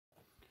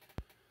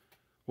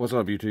What's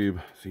up,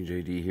 YouTube?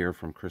 CJD here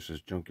from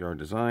Chris's Junkyard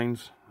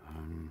Designs.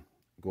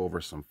 Go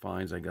over some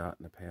finds I got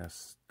in the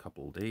past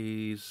couple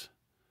days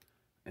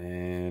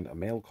and a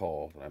mail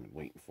call that I've been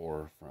waiting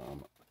for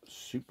from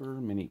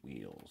Super Mini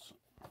Wheels.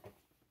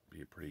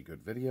 Be a pretty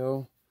good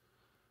video.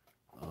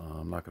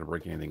 I'm not going to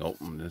break anything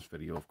open in this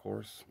video, of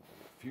course.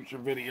 Future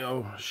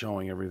video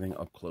showing everything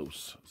up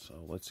close. So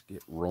let's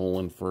get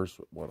rolling first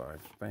with what I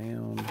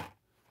found.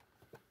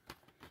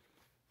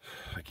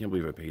 I can't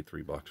believe I paid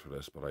 $3 for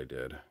this, but I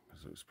did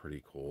because it was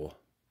pretty cool.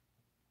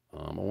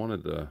 I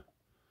wanted the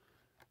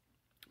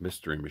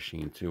mystery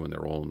machine too, and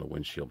they're all in the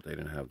windshield. They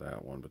didn't have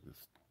that one, but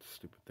this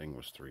stupid thing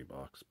was $3.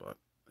 But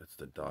it's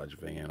the Dodge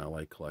van. I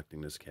like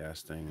collecting this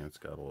casting. It's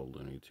got all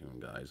Looney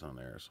Tune guys on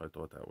there, so I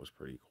thought that was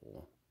pretty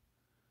cool.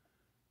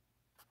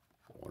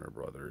 Warner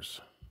Brothers.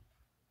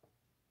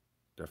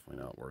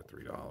 Definitely not worth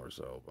 $3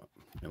 though, but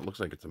it looks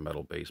like it's a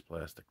metal base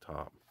plastic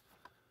top.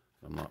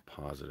 I'm not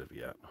positive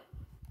yet.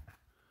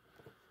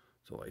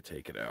 Till I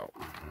take it out.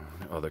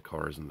 Other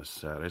cars in the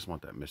set. I just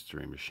want that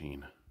mystery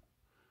machine.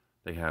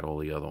 They had all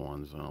the other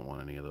ones. I don't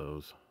want any of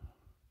those.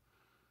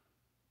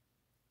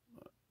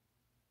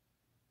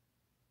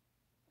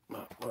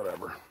 But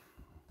whatever.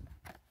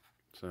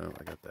 So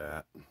I got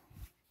that.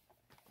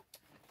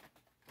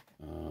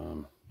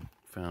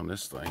 Found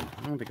this thing.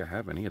 I don't think I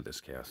have any of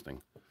this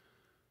casting.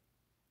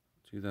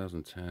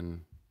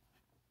 2010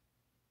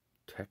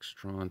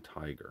 Textron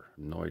Tiger.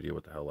 No idea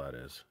what the hell that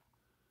is.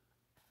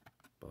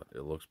 But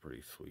it looks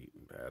pretty sweet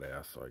and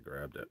badass, so I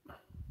grabbed it.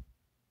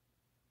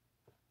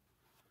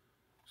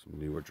 Some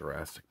newer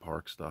Jurassic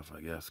Park stuff,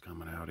 I guess,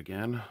 coming out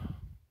again.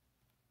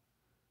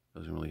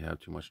 Doesn't really have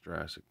too much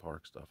Jurassic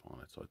Park stuff on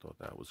it, so I thought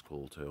that was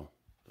cool too.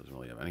 Doesn't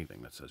really have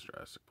anything that says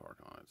Jurassic Park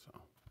on it,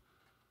 so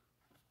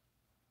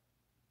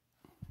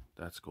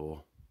that's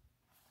cool.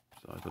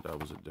 So I thought that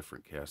was a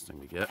different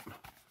casting to get.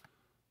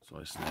 So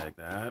I snagged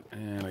that,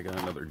 and I got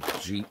another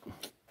Jeep.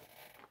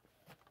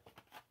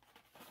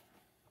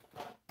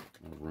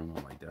 No room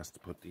on my desk to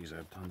put these. I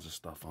have tons of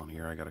stuff on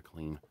here. I got a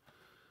clean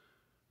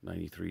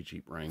 93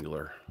 Jeep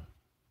Wrangler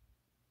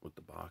with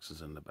the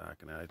boxes in the back,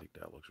 and I think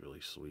that looks really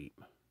sweet.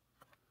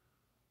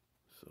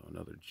 So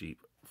another Jeep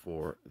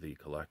for the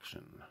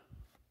collection.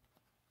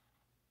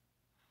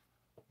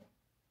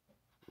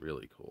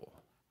 Really cool.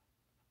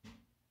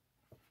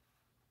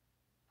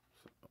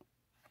 So,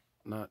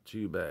 not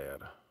too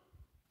bad.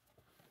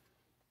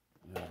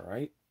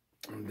 Alright,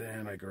 and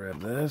then I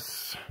grab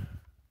this.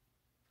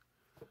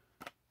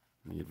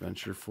 The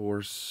Adventure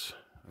Force.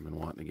 I've been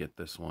wanting to get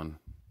this one.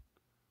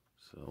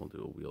 So we'll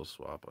do a wheel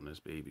swap on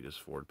this baby. This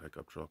Ford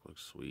pickup truck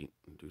looks sweet.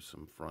 And do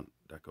some front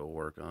deco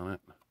work on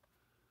it.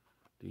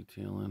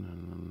 Detailing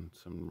and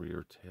some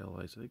rear tail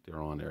lights. I think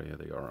they're on there. Yeah,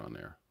 they are on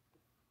there.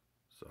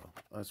 So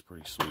that's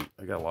pretty sweet.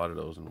 I got a lot of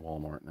those in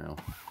Walmart now.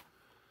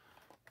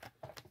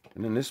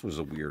 And then this was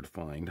a weird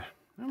find.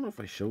 I don't know if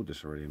I showed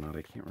this already or not.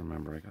 I can't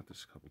remember. I got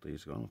this a couple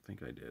days ago. I don't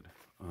think I did.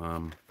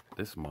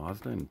 This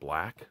Mazda in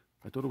black.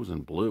 I thought it was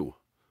in blue.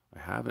 I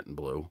have it in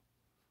blue.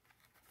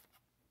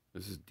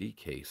 This is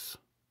D-Case.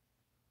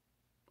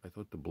 I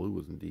thought the blue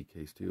was in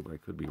D-Case too, but I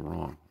could be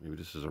wrong. Maybe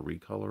this is a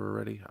recolor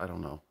already? I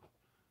don't know.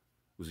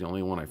 It was the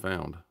only one I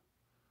found.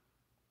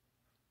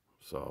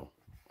 So,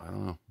 I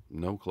don't know.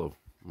 No clue.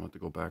 I'm going to have to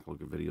go back and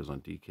look at videos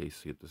on D-Case,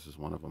 see if this is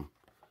one of them.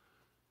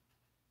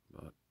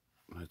 But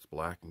it's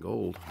black and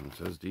gold, and it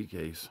says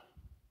D-Case.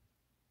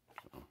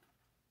 So,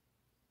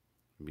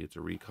 maybe it's a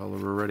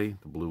recolor already.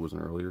 The blue was an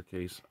earlier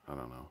case. I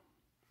don't know.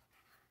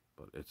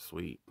 But it's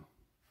sweet.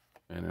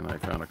 And then I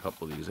found a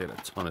couple of these. They had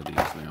a ton of these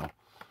now.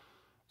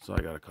 So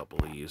I got a couple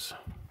of these.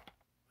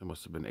 There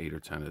must have been 8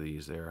 or 10 of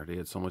these there. They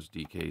had so much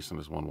D-Case in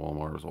this one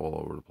Walmart. It was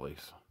all over the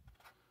place.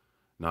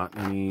 Not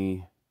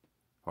any,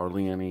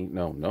 hardly any,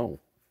 no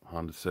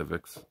Honda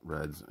Civics,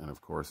 Reds, and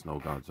of course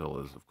no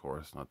Godzillas, of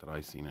course. Not that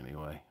I've seen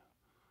anyway.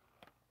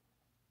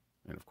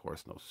 And of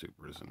course no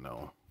Supers and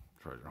no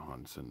Treasure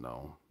Hunts and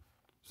no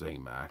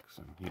Zamax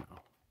and, you know,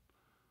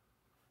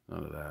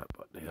 none of that.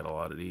 But they had a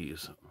lot of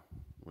these,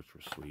 which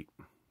were sweet.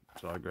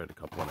 So I grabbed a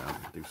couple of them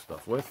to do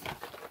stuff with.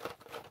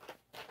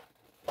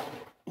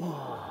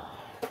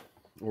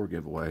 Or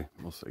giveaway.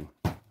 We'll see.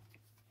 A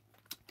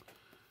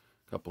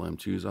couple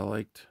M2s I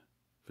liked.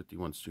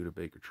 51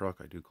 Studebaker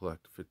truck. I do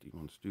collect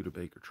 51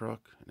 Studebaker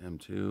truck. An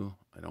M2.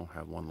 I don't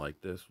have one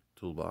like this.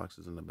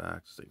 Toolboxes in the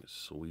back. This thing is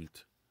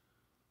sweet.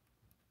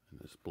 And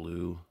this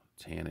blue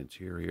tan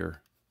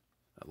interior.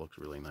 That looks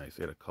really nice.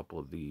 They had a couple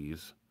of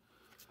these.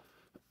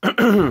 So,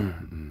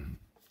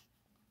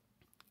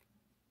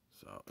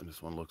 and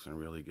this one looks in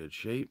really good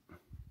shape.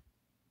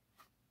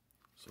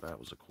 So that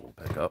was a cool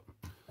pickup.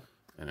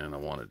 And then I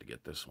wanted to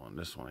get this one.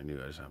 This one I knew,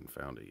 I just haven't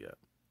found it yet.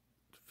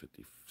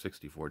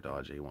 64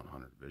 Dodge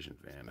A100 Vision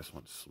van. This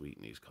one's sweet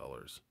in these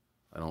colors.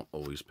 I don't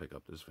always pick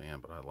up this van,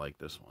 but I like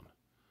this one.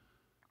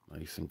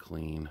 Nice and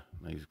clean.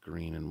 Nice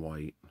green and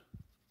white.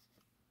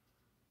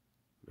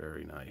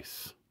 Very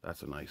nice.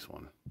 That's a nice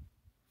one.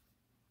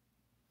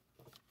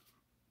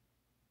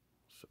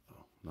 So,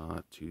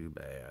 not too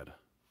bad.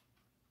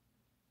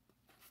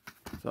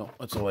 So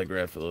that's all I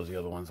grabbed for those. The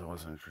other ones I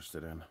wasn't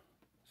interested in.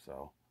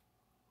 So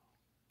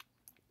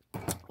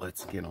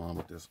let's get on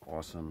with this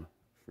awesome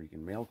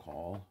freaking mail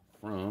call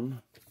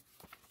from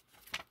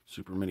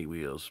Super Mini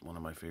Wheels. One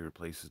of my favorite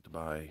places to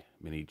buy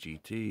Mini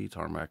GT,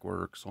 Tarmac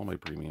Works, all my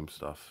premium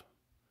stuff.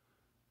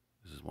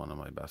 This is one of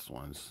my best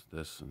ones.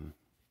 This and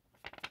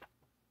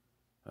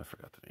I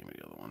forgot the name of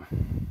the other one.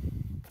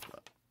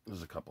 But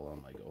there's a couple I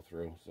might go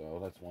through. So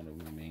that's one of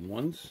my main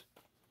ones.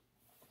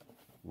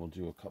 We'll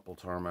do a couple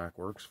Tarmac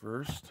Works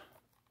first.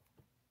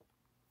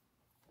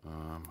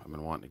 I've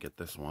been wanting to get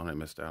this one. I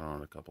missed out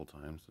on it a couple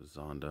times. The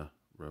Zonda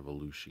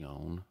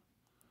Revolution.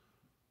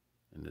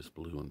 And this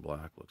blue and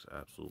black looks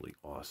absolutely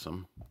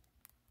awesome.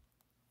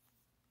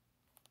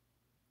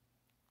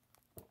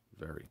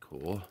 Very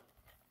cool.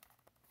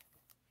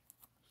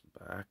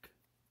 Back.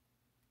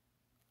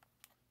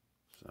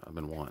 So I've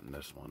been wanting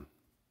this one.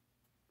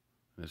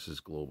 This is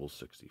Global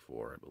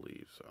 64, I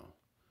believe. So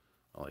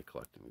I like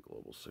collecting the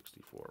Global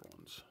 64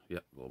 ones.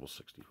 Yep, Global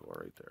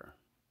 64 right there.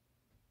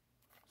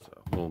 So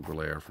a little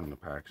glare from the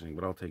packaging,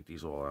 but I'll take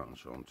these all out and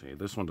show them to you.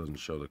 This one doesn't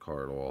show the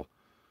car at all,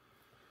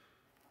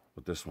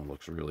 but this one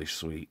looks really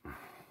sweet.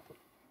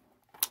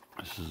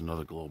 This is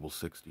another Global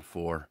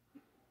 64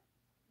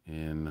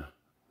 in,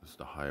 this is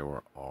the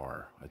Higher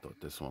R. I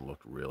thought this one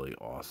looked really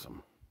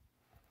awesome.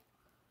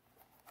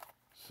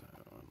 So,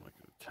 like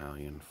an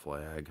Italian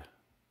flag.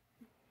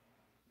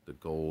 The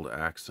gold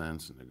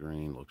accents and the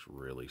green looks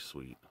really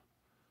sweet.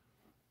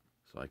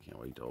 So I can't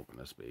wait to open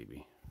this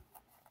baby.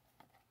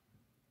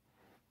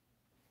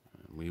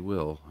 And we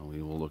will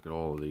look at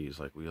all of these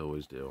like we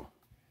always do.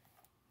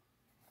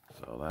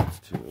 So that's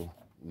two.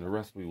 And the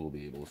rest we will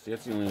be able to see.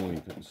 That's the only one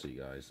you couldn't see,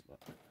 guys. But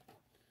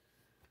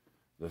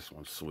this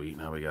one's sweet.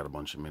 Now we got a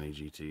bunch of Mini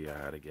GT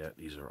I had to get.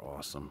 These are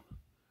awesome.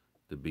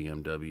 The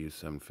BMW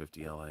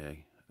 750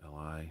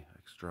 Li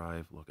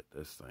X-Drive. Look at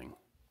this thing.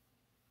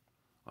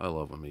 I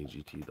love when Mini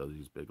GT does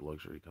these big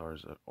luxury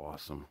cars. They're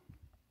awesome.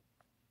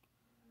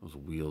 Those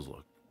wheels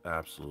look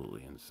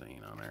absolutely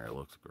insane on there. It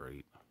looks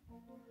great.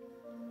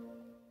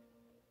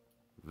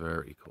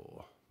 Very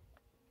cool.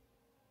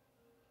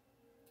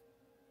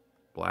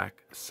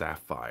 Black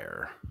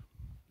Sapphire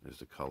is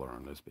the color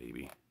on this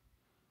baby.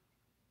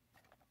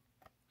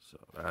 So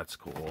that's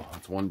cool.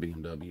 That's one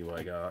BMW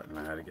I got, and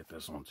I had to get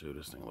this one too.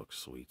 This thing looks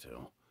sweet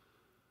too.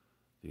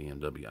 The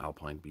BMW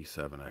Alpine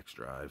B7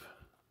 X-Drive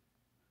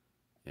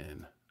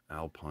in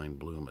Alpine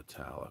Blue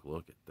Metallic.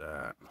 Look at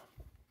that.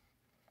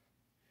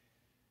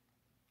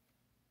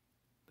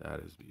 That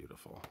is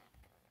beautiful.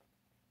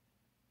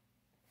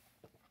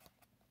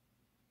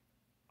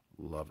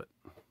 Love it.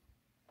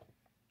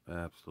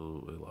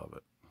 Absolutely love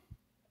it.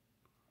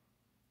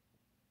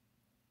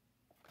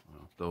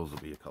 Well, those will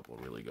be a couple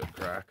of really good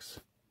cracks.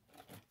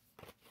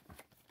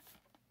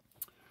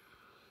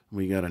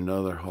 We got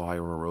another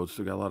Hyra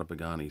Roadster. We got a lot of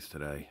Paganis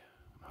today.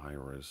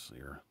 Hyra's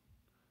here.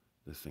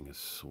 This thing is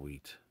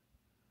sweet.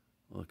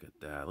 Look at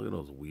that. Look at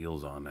those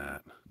wheels on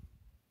that.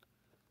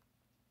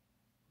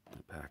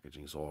 The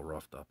packaging's all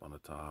roughed up on the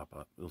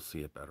top. We'll see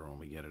it better when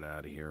we get it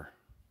out of here.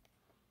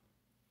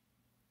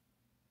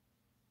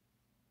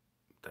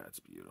 That's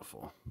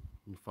beautiful.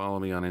 You follow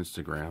me on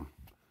Instagram.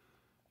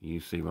 You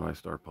see when I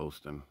start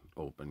posting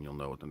open, you'll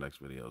know what the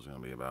next video is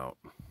going to be about.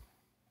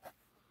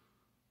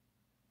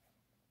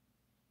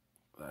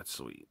 That's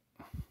sweet.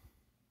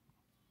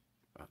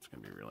 That's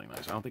going to be really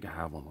nice. I don't think I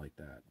have one like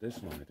that.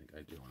 This one I think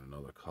I do in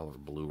another color,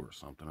 blue or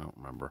something. I don't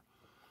remember.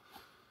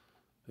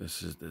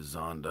 This is the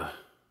Zonda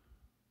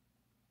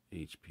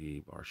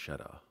HP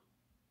Barchetta.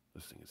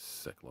 This thing is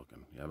sick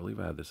looking. Yeah, I believe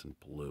I had this in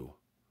blue.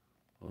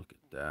 Look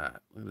at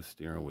that. Look at the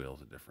steering wheel.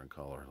 It's a different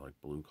color, like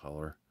blue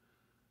color.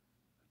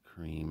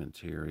 Cream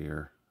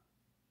interior.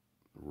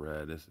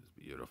 Red. This is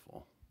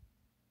beautiful.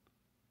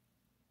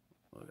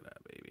 Look at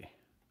that baby.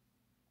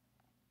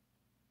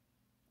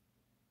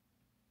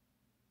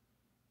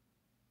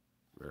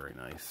 Very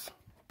nice.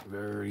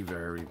 Very,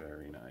 very,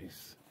 very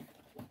nice.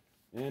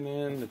 And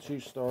then the two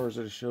stars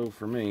of the show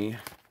for me.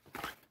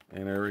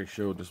 And I already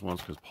showed this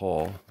once because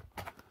Paul,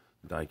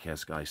 the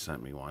diecast guy,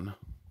 sent me one.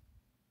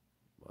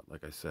 But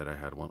like I said, I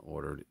had one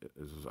ordered.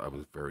 I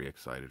was very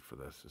excited for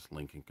this. This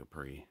Lincoln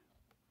Capri.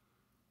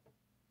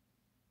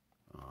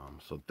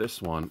 So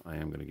this one I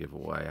am going to give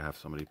away. I have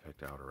somebody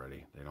picked out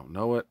already. They don't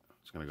know it.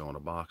 It's going to go in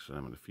a box for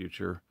them in the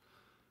future.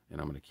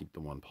 And I'm going to keep the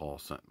one Paul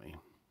sent me.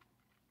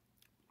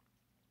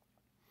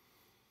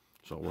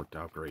 So it worked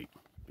out great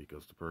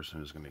because the person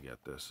who's going to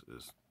get this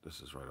is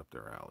right up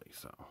their alley.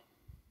 So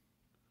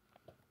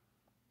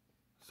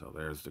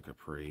there's the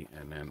Capri,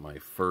 and then my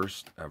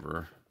first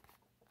ever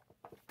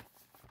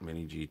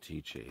Mini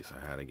GT Chase. I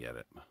had to get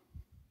it.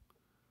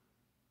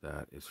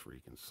 That is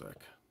freaking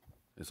sick.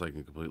 It's like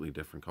a completely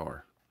different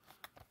car.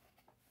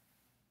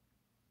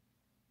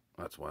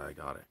 That's why I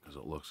got it, because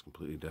it looks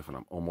completely different.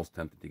 I'm almost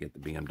tempted to get the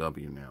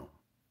BMW now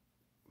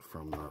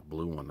from the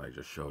blue one I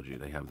just showed you.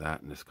 They have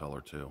that in this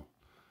color too,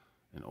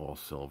 in all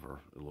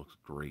silver. It looks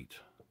great.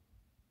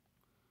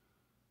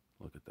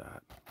 Look at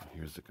that.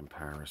 Here's the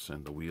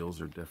comparison. The wheels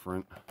are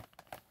different.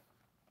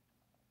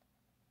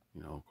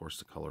 You know, of course,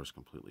 the color is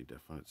completely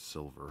different. It's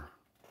silver.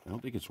 I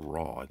don't think it's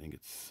raw. I think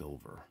it's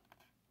silver.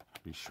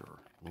 Be sure.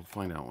 We'll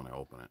find out when I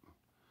open it.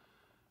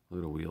 Look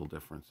at the wheel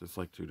difference. It's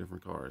like two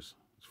different cars.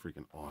 It's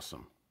freaking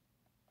awesome.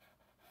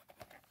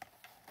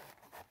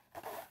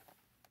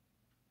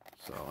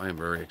 So I am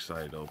very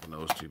excited to open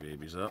those two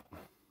babies up.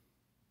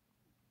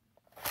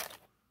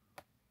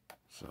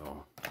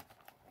 So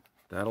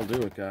that'll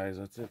do it, guys.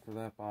 That's it for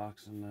that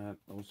box and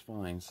those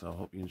finds. So I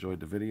hope you enjoyed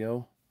the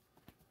video.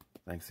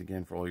 Thanks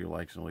again for all your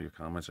likes and all your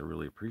comments. I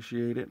really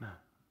appreciate it.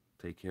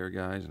 Take care,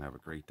 guys, and have a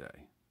great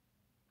day.